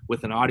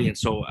with an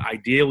audience. So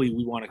ideally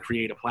we want to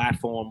create a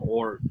platform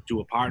or do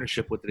a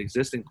partnership with an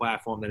existing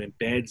platform that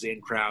embeds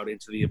in-crowd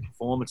into the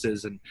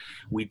performances, and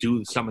we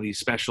do some of these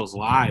specials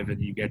live, and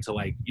you get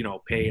to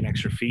pay an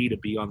extra fee to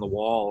be on the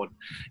wall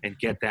and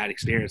get that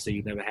experience that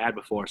you've never had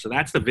before. So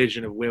that's the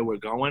vision of where we're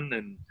going,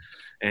 and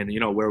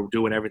we're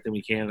doing everything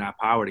we can in our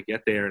power to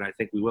get there, and I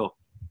think we will.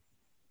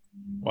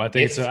 Well, I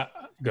think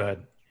go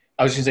ahead.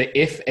 I was going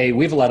to say,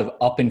 we have a lot of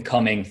up and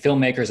coming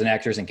filmmakers and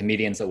actors and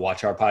comedians that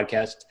watch our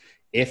podcast.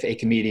 If a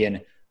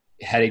comedian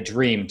had a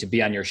dream to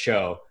be on your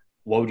show,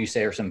 what would you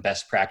say are some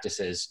best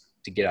practices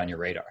to get on your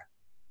radar?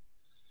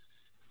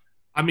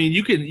 I mean,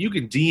 you can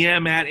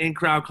DM at In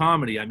Crowd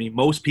Comedy. I mean,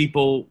 most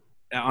people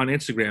on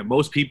Instagram,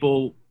 most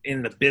people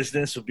in the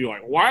business would be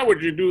like, why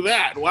would you do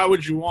that? Why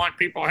would you want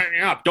people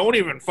hanging up? Don't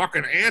even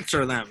fucking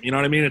answer them. You know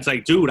what I mean? It's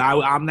like, dude,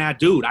 I'm that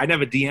dude. I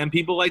never DM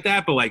people like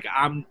that, but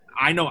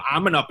I know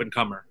I'm an up and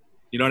comer.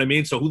 You know what I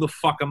mean? So who the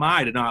fuck am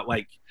I to not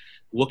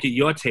look at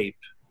your tape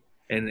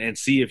and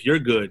see if you're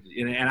good?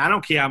 And I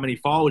don't care how many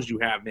followers you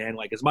have, man.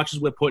 As much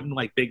as we're putting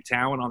big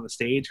talent on the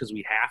stage because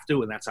we have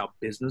to, and that's how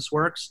business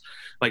works.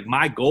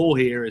 My goal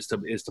here is to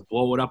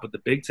blow it up with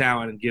the big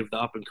talent and give the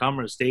up and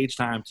comers stage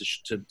time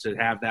to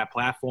have that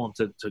platform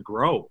to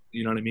grow.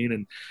 You know what I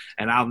mean?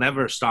 And I'll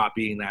never stop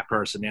being that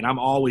person, man. I'm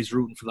always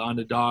rooting for the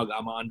underdog.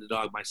 I'm an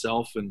underdog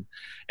myself, and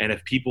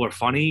if people are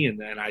funny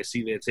and I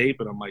see their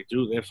tape and I'm like,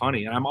 dude, they're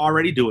funny, and I'm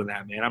already doing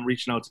that, man. I'm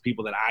reaching out to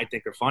people that I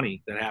think are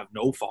funny that have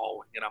no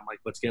following, and I'm like,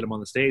 let's get them on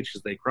the stage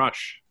because they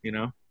crush.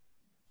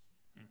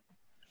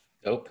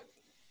 Dope.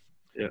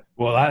 Yeah.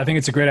 Well, I think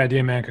it's a great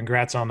idea, man.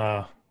 Congrats on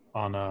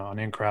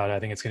In Crowd. I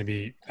think it's going to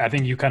be. I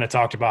think you kind of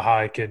talked about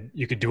how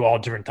you could do all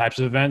different types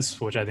of events,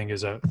 which I think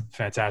is a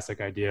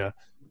fantastic idea.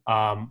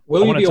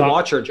 Will you be a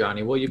watcher,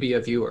 Johnny? Will you be a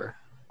viewer?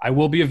 I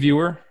will be a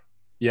viewer.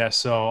 Yes,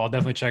 so I'll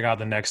definitely check out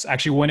the next.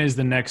 Actually, when is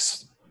the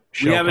next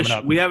show coming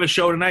up? We have a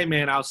show tonight,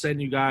 man. I'll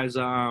send you guys.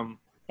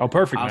 Oh,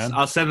 perfect, man.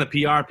 I'll send the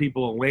PR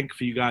people a link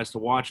for you guys to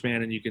watch,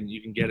 man, and you can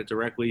get it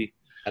directly.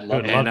 I'd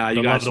love it. And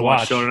you guys can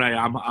watch the show tonight.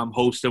 I'm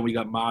hosting. We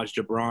got Maj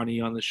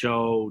Jabrani on the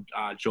show,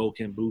 Joel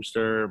Kim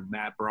Booster,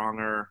 Matt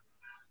Bronger,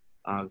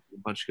 a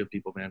bunch of good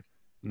people, man.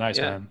 Nice,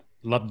 man.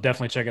 Love to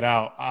definitely check it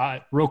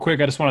out. Real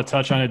quick, I just want to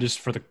touch on it just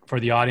for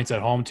the audience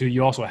at home too.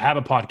 You also have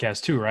a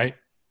podcast too, right?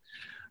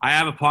 I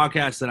have a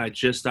podcast that I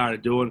just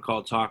started doing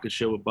called Talking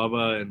Shit with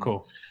Bubba, and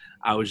cool.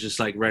 I was just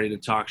ready to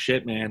talk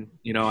shit, man.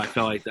 I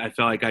felt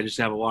like I just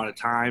have a lot of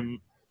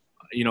time,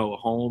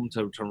 home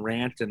to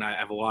rant, and I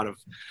have a lot of,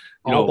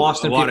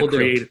 Boston people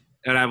do.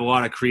 And I have a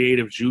lot of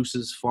creative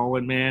juices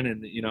flowing, man.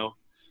 And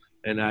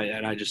and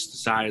I just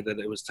decided that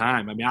it was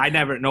time. I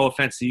mean, no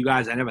offense to you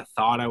guys, I never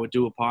thought I would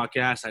do a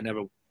podcast. I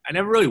never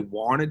really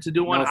wanted to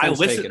do one.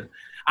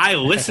 I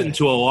listened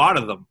to a lot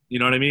of them. You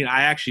know what I mean?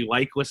 I actually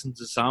listening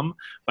to some,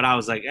 but I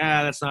was like,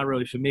 that's not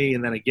really for me.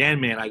 And then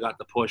again, man, I got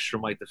the push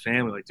from the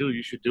family, dude,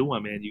 you should do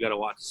one, man. You got a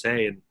lot to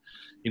say, and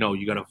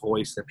you got a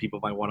voice that people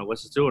might want to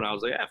listen to. And I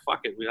was like, fuck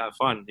it, we have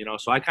fun.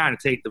 So I kind of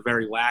take the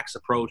very lax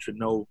approach with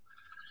no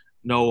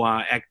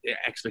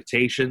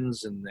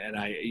expectations, and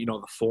I,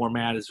 the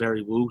format is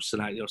very loose,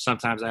 and I,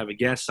 sometimes I have a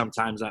guest,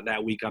 sometimes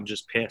that week I'm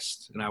just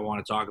pissed and I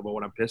want to talk about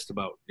what I'm pissed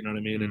about, you know what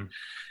I mean?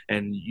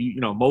 And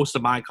most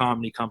of my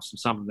comedy comes from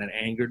something that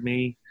angered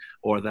me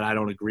or that I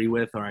don't agree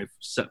with, or I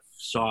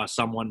saw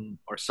someone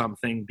or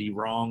something be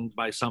wronged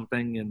by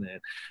something,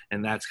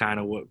 and that's kind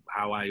of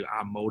how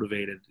I'm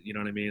motivated, you know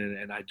what I mean?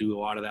 And I do a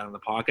lot of that on the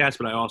podcast,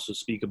 but I also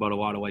speak about a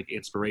lot of like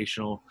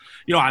inspirational,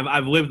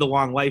 I've lived a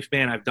long life,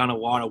 man. I've done a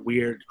lot of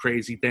weird,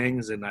 crazy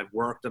things, and I've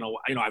worked in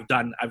I've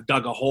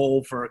dug a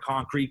hole for a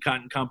concrete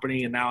cutting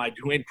company, and now I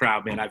do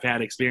in-crowd, man. I've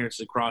had experiences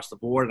across the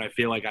board, and I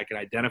feel like I can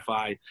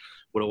identify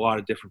with a lot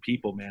of different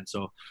people, man.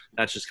 So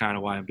that's just kind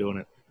of why I'm doing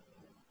it.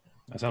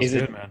 That sounds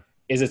good, man.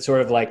 Is it sort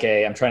of like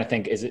I'm trying to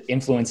think, is it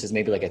influences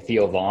maybe like a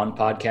Theo Vaughn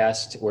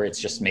podcast where it's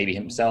just maybe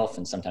himself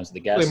and sometimes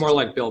the guests? Probably more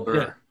like Bill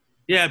Burr.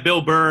 Yeah,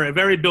 Bill Burr,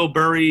 very Bill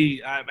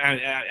Burry.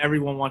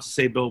 Everyone wants to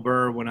say Bill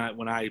Burr when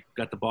I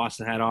got the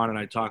Boston hat on and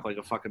I talk like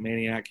a fucking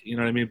maniac, you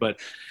know what I mean? But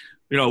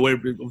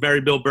we're very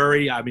Bill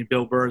Burry. I mean,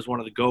 Bill Burr is one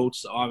of the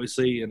GOATs,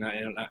 obviously, and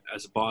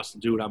as a Boston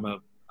dude, I'm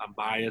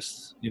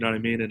biased, you know what I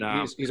mean? And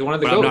he's one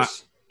of the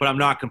GOATs. But I'm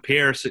not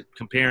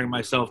comparing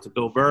myself to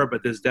Bill Burr,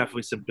 but there's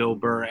definitely some Bill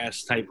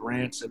Burr-esque type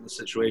rants in the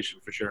situation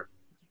for sure.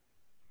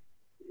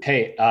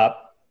 Hey,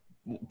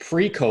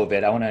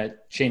 pre-COVID, I want to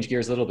change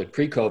gears a little bit.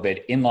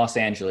 Pre-COVID in Los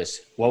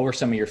Angeles, what were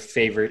some of your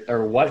favorite,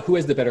 or who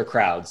has the better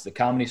crowds? The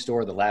Comedy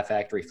Store, the Laugh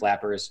Factory,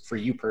 Flappers, for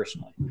you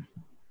personally?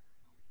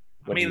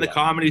 The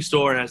Comedy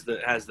Store has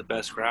the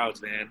best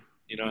crowds, man.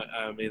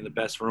 The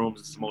best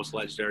rooms. It's the most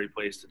legendary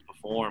place to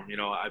perform.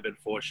 I've been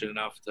fortunate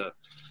enough to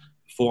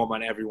perform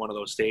on every one of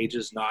those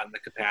stages, not in the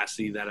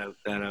capacity that a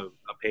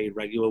paid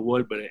regular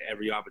would, but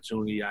every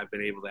opportunity I've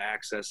been able to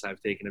access,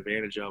 I've taken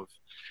advantage of,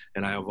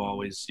 and I have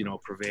always,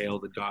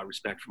 prevailed and got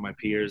respect from my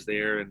peers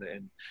there. And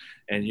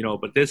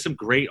but there's some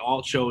great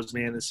alt shows,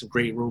 man. There's some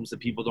great rooms that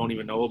people don't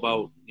even know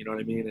about, you know what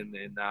I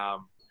mean?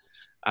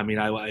 I'm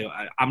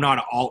not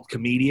an alt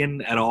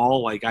comedian at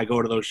all. Like, I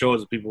go to those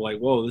shows and people are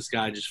like, whoa, this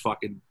guy just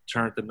fucking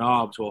turned the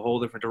knob to a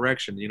whole different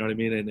direction. You know what I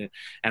mean?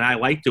 And I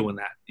like doing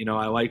that.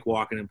 I like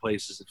walking in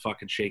places and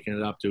fucking shaking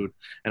it up, dude.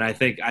 And I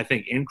think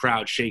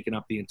in-crowd shaking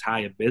up the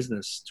entire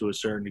business to a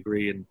certain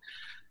degree. And,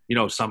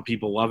 some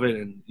people love it,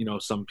 and,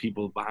 some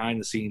people behind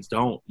the scenes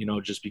don't,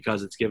 just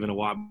because it's given a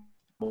lot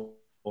more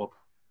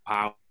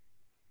power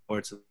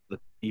to the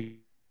people.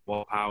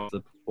 Power to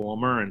the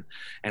performer,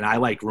 and I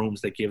like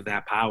rooms that give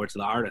that power to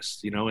the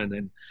artist, and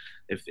then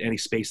if any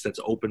space that's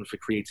open for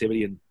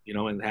creativity and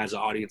and has an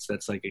audience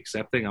that's like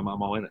accepting, I'm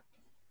all in it.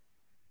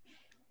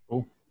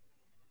 Cool.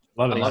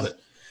 Love it. I love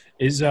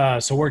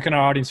it. So where can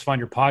our audience find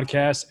your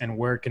podcast, and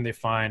where can they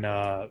find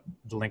the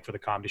link for the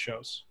comedy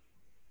shows?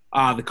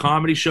 The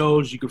comedy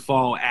shows, you can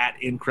follow at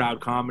InCrowd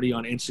Comedy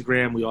on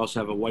Instagram. We also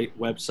have a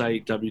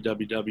website,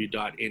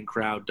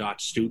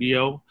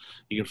 www.incrowd.studio.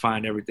 You can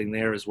find everything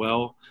there as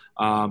well.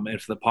 And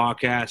for the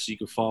podcast, you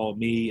can follow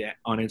me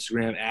on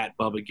Instagram at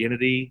Bubba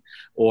Ginnity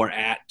or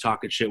at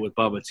Talking Shit with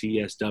Bubba,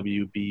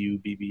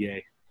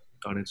 TSWBUBBA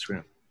on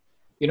Instagram.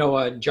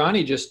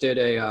 Johnny just did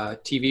a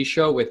TV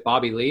show with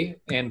Bobby Lee,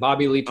 and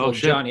Bobby Lee told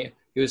Johnny,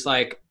 he was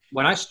like,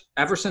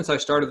 ever since I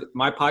started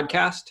my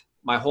podcast,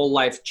 my whole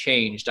life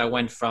changed. I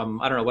went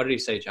from, I don't know, what did he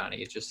say, Johnny?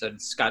 He just said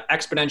it's got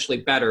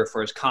exponentially better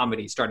for his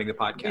comedy starting the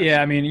podcast.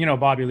 Yeah,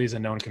 Bobby Lee's a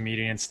known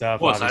comedian and stuff.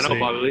 Well, I know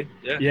Bobby Lee.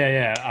 Yeah.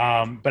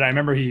 Yeah. But I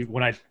remember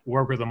when I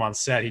worked with him on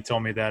set, he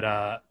told me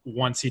that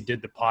once he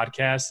did the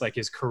podcast, like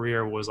his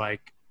career was like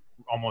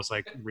almost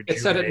like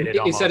rejuvenated.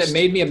 He said it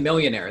made me a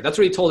millionaire. That's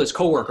what he told his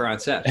coworker on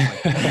set.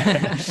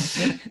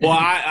 Well,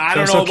 I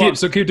don't know.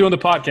 Keep doing the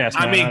podcast,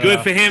 man.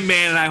 Good for him,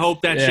 man. And I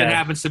hope that shit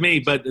happens to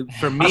me. But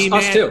for me,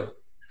 us too.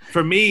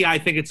 For me, I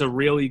think it's a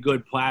really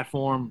good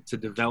platform to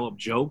develop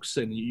jokes,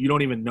 and you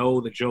don't even know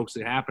the jokes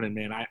that are happening,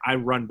 man. I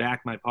run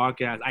back my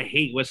podcast. I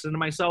hate listening to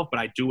myself, but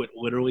I do it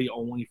literally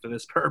only for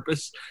this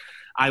purpose.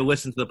 I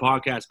listen to the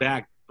podcast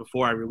back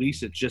before I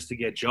release it just to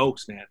get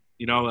jokes, man.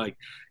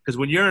 Because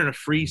when you're in a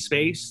free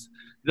space,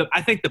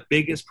 I think the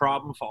biggest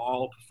problem for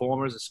all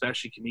performers,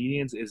 especially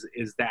comedians,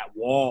 is that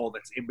wall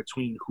that's in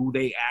between who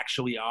they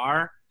actually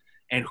are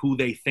and who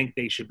they think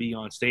they should be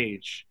on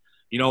stage.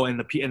 And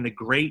the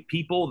great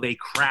people, they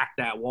crack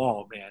that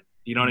wall, man.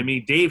 You know what I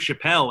mean? Dave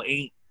Chappelle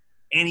ain't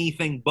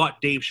anything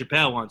but Dave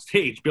Chappelle on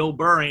stage. Bill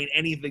Burr ain't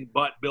anything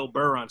but Bill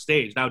Burr on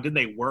stage. Now, did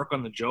they work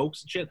on the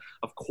jokes and shit?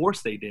 Of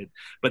course they did.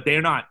 But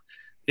they're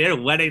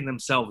letting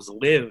themselves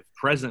live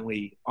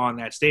presently on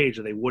that stage,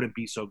 or they wouldn't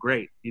be so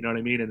great. You know what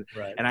I mean? And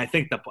I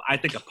think a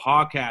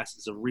podcast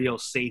is a real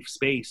safe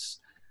space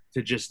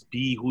to just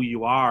be who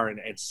you are and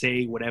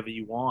say whatever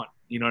you want.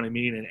 You know what I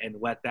mean? And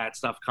let that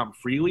stuff come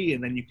freely.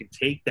 And then you can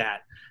take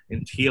that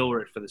and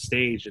tailor it for the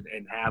stage and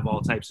have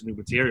all types of new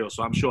material.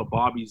 So I'm sure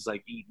Bobby's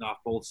like eating off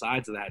both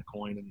sides of that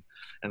coin.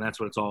 And that's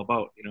what it's all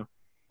about,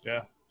 Yeah.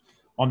 Well,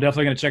 I'm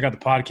definitely going to check out the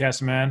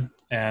podcast, man.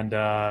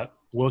 And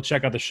we'll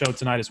check out the show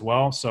tonight as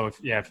well. So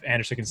if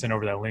Anderson can send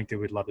over that link,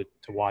 we'd love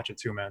to watch it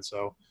too, man.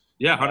 So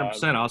Yeah,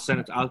 100%. I'll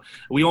send it.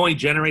 We only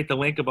generate the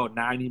link about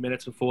 90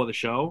 minutes before the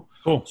show.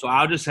 Cool. So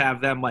I'll just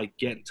have them like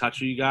get in touch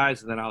with you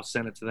guys, and then I'll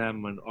send it to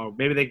them, or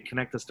maybe they can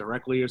connect us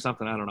directly or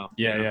something. I don't know.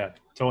 Yeah,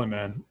 totally,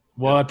 man.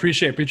 Well, I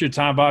appreciate your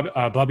time, Bob.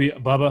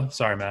 Bubba.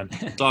 Sorry, man.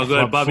 It's all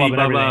good, Bubba,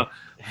 Bubba,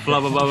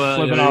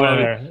 Flipping all over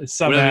there. It's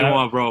something, whatever man. you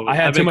want, bro. I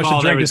had too much to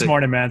drink everything this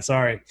morning, man.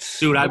 Sorry,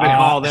 dude. I've been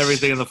called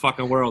everything in the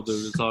fucking world,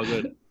 dude. It's all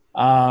good.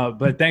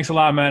 But thanks a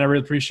lot, man. I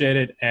really appreciate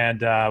it,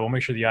 and we'll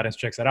make sure the audience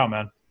checks that out,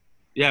 man.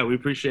 Yeah, we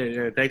appreciate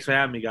it. Thanks for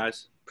having me,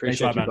 guys.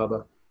 Appreciate Thanks a lot, you,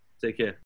 Bubba. Take care.